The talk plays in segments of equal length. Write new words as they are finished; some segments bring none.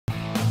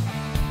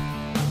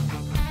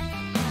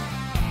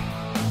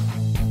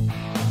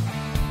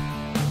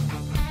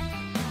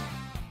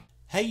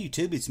Hey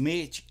YouTube, it's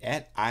Mitch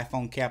at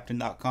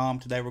iPhoneCaptain.com.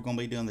 Today we're going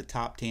to be doing the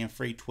top 10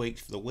 free tweaks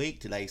for the week.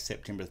 Today's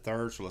September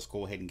 3rd, so let's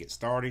go ahead and get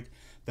started.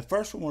 The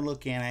first one we're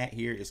looking at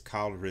here is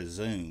called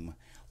Resume.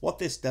 What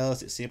this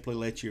does, it simply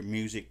lets your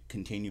music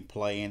continue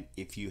playing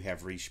if you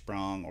have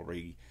resprung or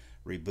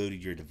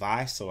rebooted your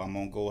device. So I'm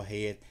going to go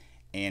ahead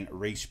and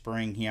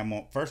respring here.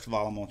 First of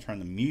all, I'm going to turn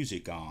the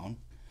music on.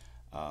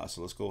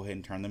 So let's go ahead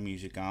and turn the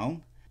music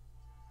on.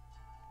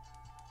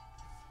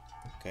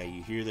 Okay,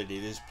 you hear that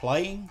it is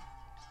playing.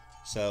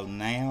 So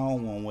now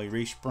when we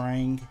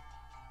respring,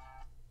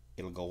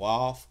 it'll go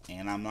off,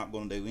 and I'm not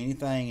going to do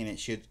anything, and it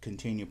should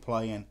continue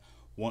playing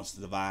once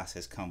the device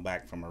has come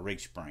back from a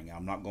respring.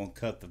 I'm not going to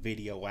cut the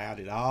video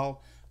out at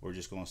all. We're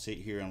just going to sit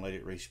here and let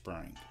it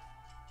respring.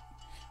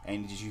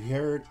 And as you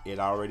heard, it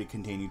already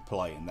continued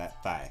playing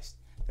that fast.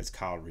 That's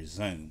called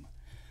Resume.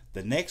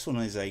 The next one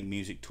is a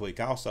music tweak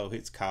also.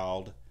 It's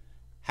called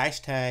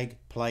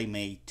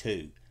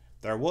 #PlayMe2.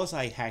 There was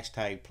a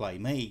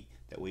 #PlayMe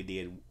that we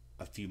did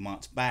a few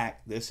months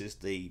back. This is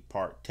the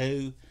part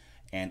 2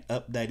 and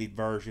updated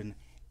version,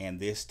 and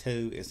this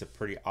too is a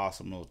pretty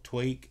awesome little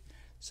tweak.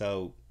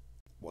 So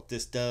what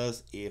this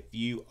does, if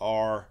you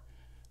are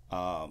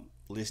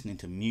listening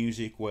to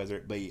music, whether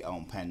it be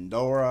on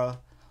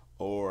Pandora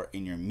or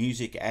in your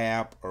music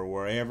app or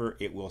wherever,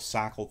 it will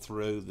cycle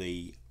through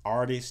the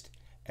artist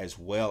as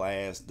well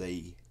as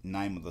the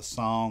name of the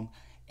song.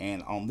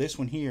 And on this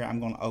one here, I'm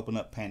going to open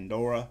up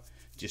Pandora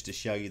just to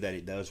show you that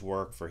it does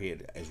work for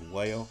it as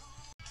well.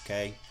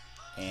 Okay,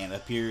 and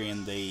up here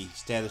in the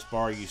status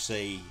bar you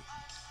see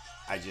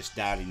I Just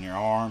Died in Your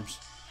Arms,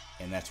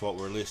 and that's what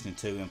we're listening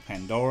to in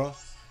Pandora.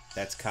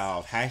 That's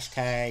called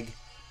 #PlayMe2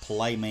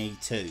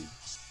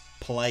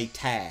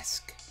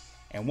 PlayTask.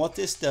 And what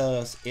this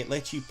does, it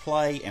lets you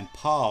play and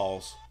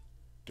pause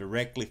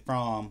directly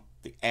from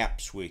the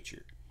app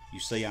switcher. You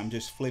see I'm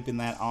just flipping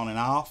that on and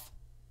off.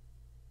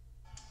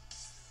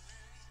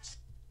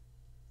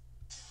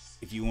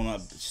 If you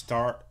want to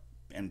start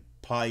and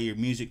play your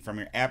music from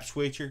your app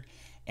switcher,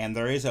 and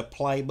there is a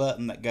play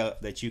button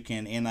that you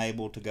can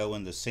enable to go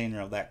in the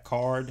center of that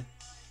card,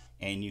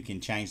 and you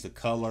can change the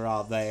color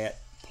of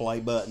that play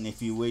button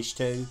if you wish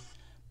to,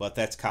 but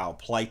that's called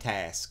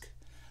PlayTask.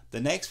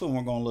 The next one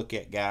we're going to look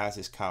at, guys,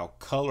 is called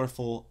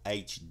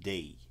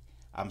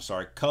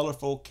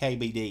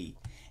ColorfulKBD,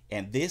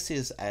 and this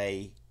is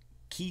a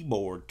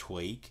keyboard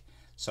tweak.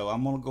 So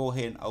I'm going to go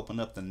ahead and open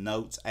up the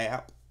Notes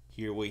app.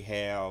 Here we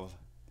have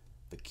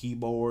the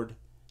keyboard.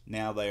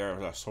 Now they are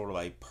a sort of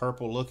a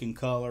purple looking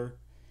color.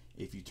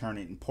 If you turn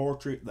it in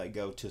portrait, they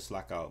go to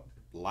like a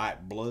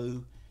light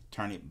blue.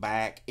 Turn it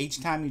back. Each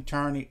time you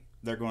turn it,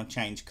 they're going to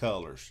change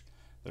colors.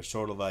 They're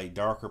sort of a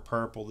darker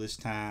purple this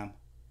time.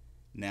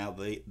 Now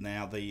they're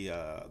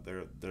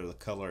the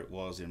color it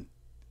was in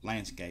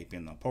landscape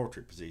in the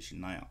portrait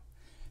position now.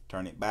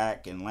 Turn it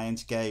back in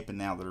landscape, and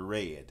now they're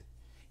red.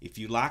 If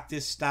you like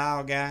this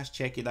style, guys,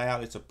 check it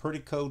out. It's a pretty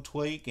cool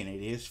tweak, and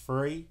it is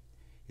free.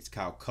 It's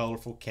called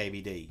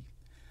ColorfulKBD.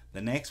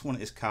 The next one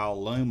is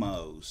called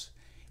Lumos.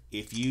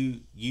 If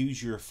you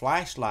use your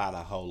flashlight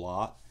a whole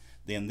lot,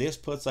 then this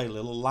puts a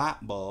little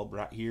light bulb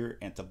right here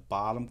at the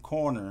bottom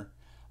corner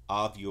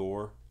of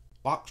your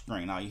lock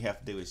screen. All you have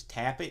to do is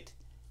tap it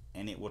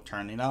and it will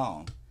turn it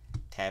on.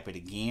 Tap it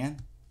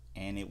again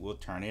and it will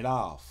turn it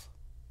off.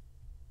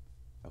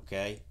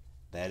 Okay,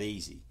 that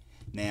easy.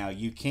 Now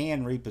you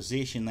can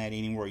reposition that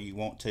anywhere you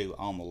want to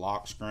on the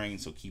lock screen,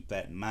 so keep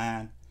that in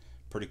mind.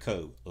 Pretty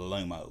cool,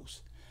 Lumos.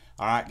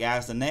 Alright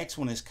guys, the next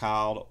one is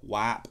called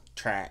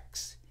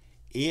WipeTracks.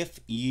 If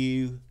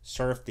you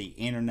surf the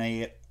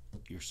internet,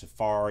 your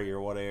Safari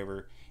or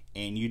whatever,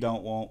 and you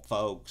don't want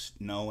folks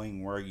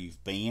knowing where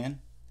you've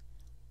been,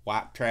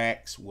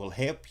 WipeTracks will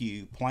help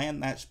you plan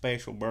that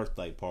special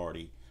birthday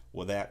party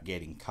without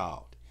getting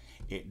caught.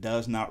 It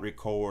does not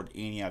record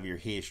any of your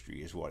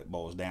history is what it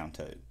boils down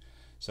to.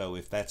 So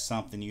if that's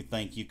something you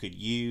think you could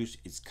use,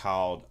 it's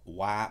called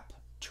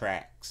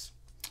WipeTracks.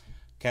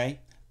 Okay.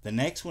 The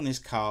next one is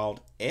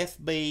called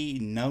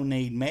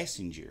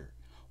FBNoNeedMessenger.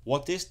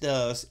 What this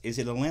does is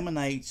it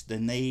eliminates the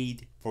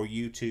need for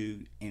you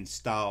to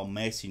install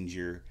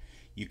Messenger.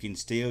 You can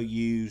still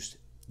use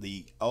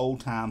the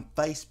old-time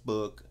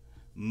Facebook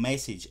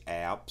message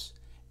apps.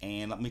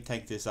 And let me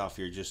take this off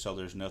here just so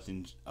there's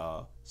nothing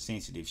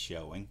sensitive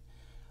showing.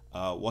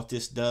 What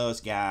this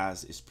does,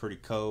 guys, is pretty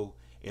cool.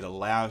 It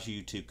allows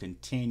you to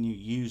continue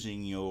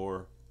using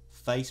your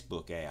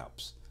Facebook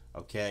apps.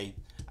 Okay,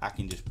 I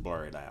can just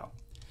blur it out.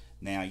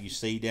 Now you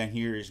see down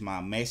here is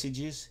my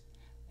messages,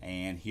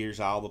 and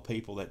here's all the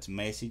people that's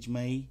messaged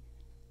me,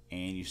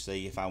 and you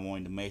see if I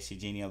wanted to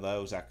message any of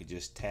those, I could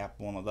just tap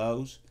one of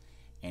those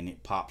and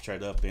it pops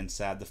right up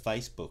inside the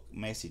Facebook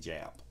message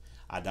app.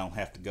 I don't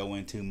have to go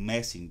into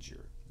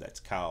Messenger. That's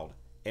called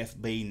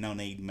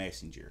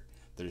FBNoNeedMessenger.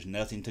 There's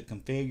nothing to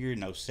configure,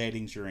 no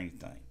settings or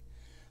anything.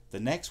 The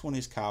next one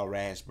is called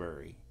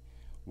Rasberry.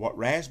 What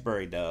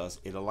Rasberry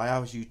does, it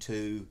allows you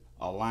to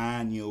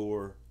align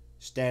your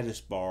status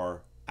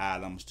bar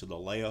items to the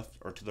left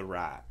or to the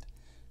right.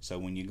 So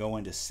when you go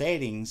into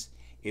settings,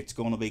 it's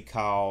going to be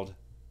called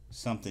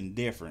something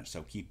different,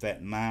 so keep that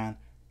in mind.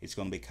 It's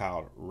going to be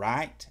called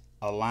right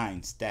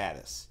align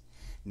status.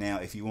 Now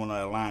if you want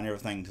to align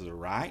everything to the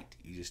right,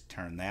 you just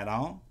turn that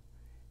on,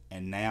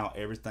 and now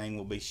everything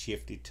will be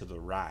shifted to the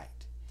right.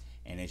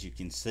 And as you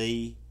can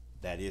see,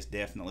 that is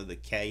definitely the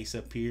case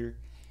up here.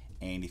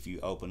 And if you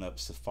open up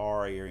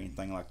Safari or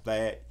anything like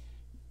that,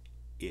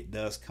 it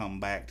does come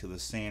back to the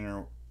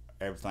center.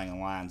 Everything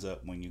lines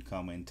up when you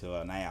come into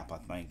an app, I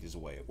think is the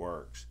way it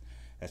works.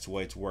 That's the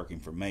way it's working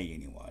for me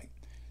anyway.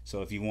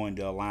 So if you wanted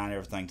to align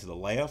everything to the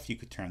left, you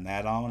could turn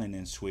that on and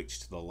then switch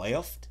to the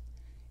left,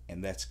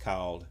 and that's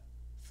called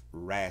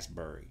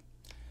Rasberry.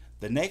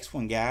 The next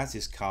one, guys,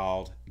 is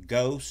called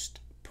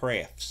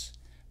GhostPrefs.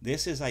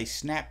 This is a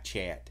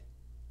Snapchat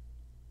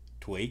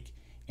tweak,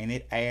 and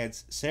it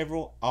adds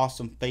several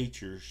awesome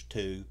features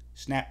to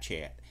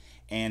Snapchat.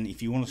 And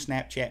if you want to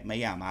Snapchat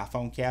me, I'm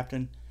iPhone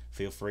Captain.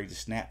 Feel free to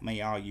snap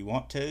me all you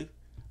want to.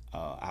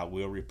 I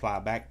will reply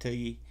back to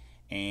you.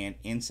 And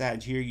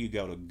inside here you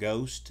go to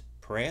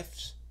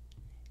GhostPrefs,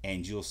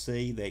 and you'll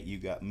see that you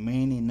got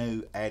many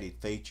new added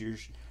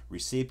features.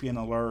 Recipient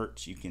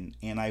alerts, you can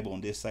enable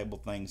and disable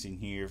things in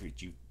here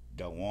if you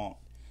don't want.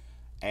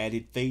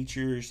 Added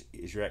features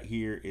is right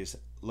here. Is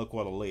look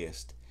what a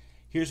list.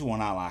 Here's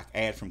one I like.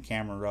 Add from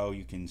camera roll.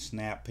 You can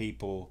snap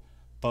people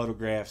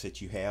photographs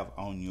that you have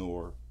on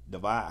your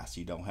device.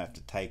 You don't have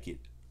to take it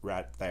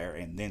right there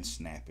and then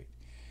snap it.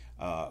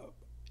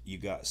 You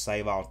got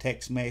save all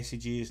text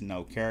messages,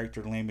 no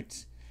character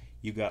limits.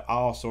 You got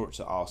all sorts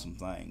of awesome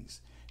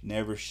things.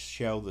 Never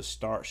show the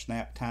start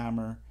snap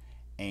timer,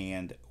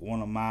 and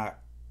one of my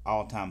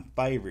all-time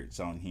favorites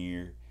on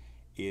here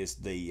is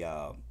the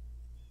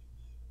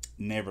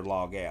never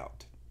log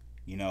out.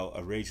 You know,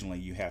 originally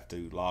you have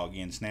to log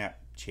in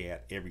Snapchat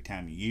every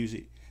time you use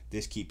it.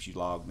 This keeps you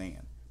logged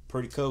in.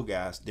 Pretty cool,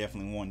 guys.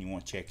 Definitely one you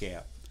want to check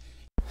out.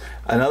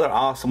 Another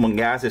awesome one,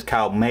 guys, is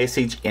called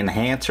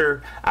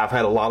MessageEnhancer. I've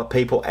had a lot of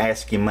people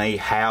asking me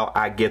how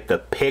I get the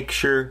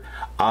picture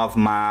of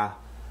my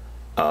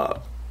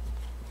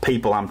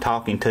people I'm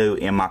talking to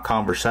in my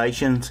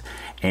conversations.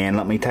 And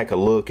let me take a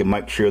look and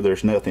make sure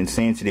there's nothing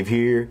sensitive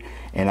here,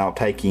 and I'll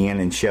take you in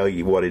and show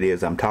you what it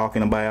is I'm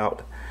talking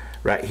about.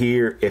 Right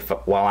here,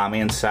 while I'm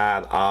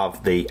inside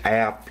of the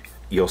app,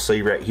 you'll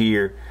see right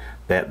here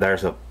that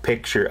there's a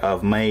picture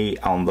of me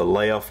on the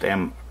left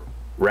and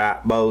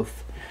right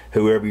both.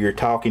 Whoever you're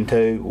talking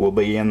to will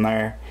be in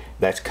there.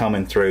 That's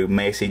coming through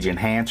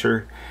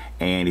MessageEnhancer.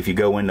 And if you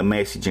go into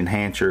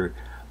MessageEnhancer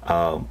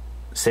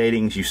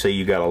settings, you see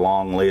you got a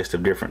long list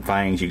of different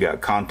things. You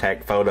got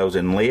contact photos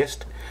and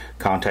list,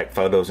 contact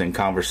photos and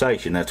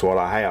conversation. That's what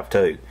I have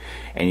too.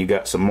 And you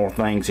got some more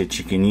things that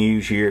you can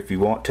use here if you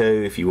want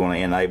to. If you want to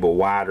enable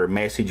wider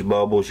message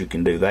bubbles, you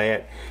can do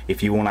that.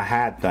 If you want to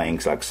hide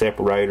things like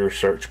separators,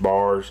 search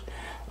bars,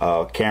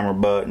 camera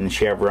buttons,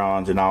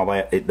 chevrons, and all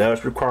that, it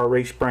does require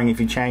respring if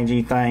you change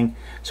anything,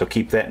 so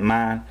keep that in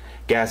mind.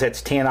 Guys,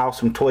 that's 10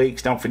 awesome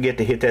tweaks. Don't forget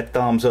to hit that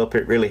thumbs up.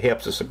 It really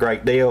helps us a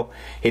great deal.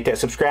 Hit that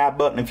subscribe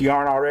button if you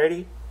aren't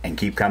already, and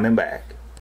keep coming back.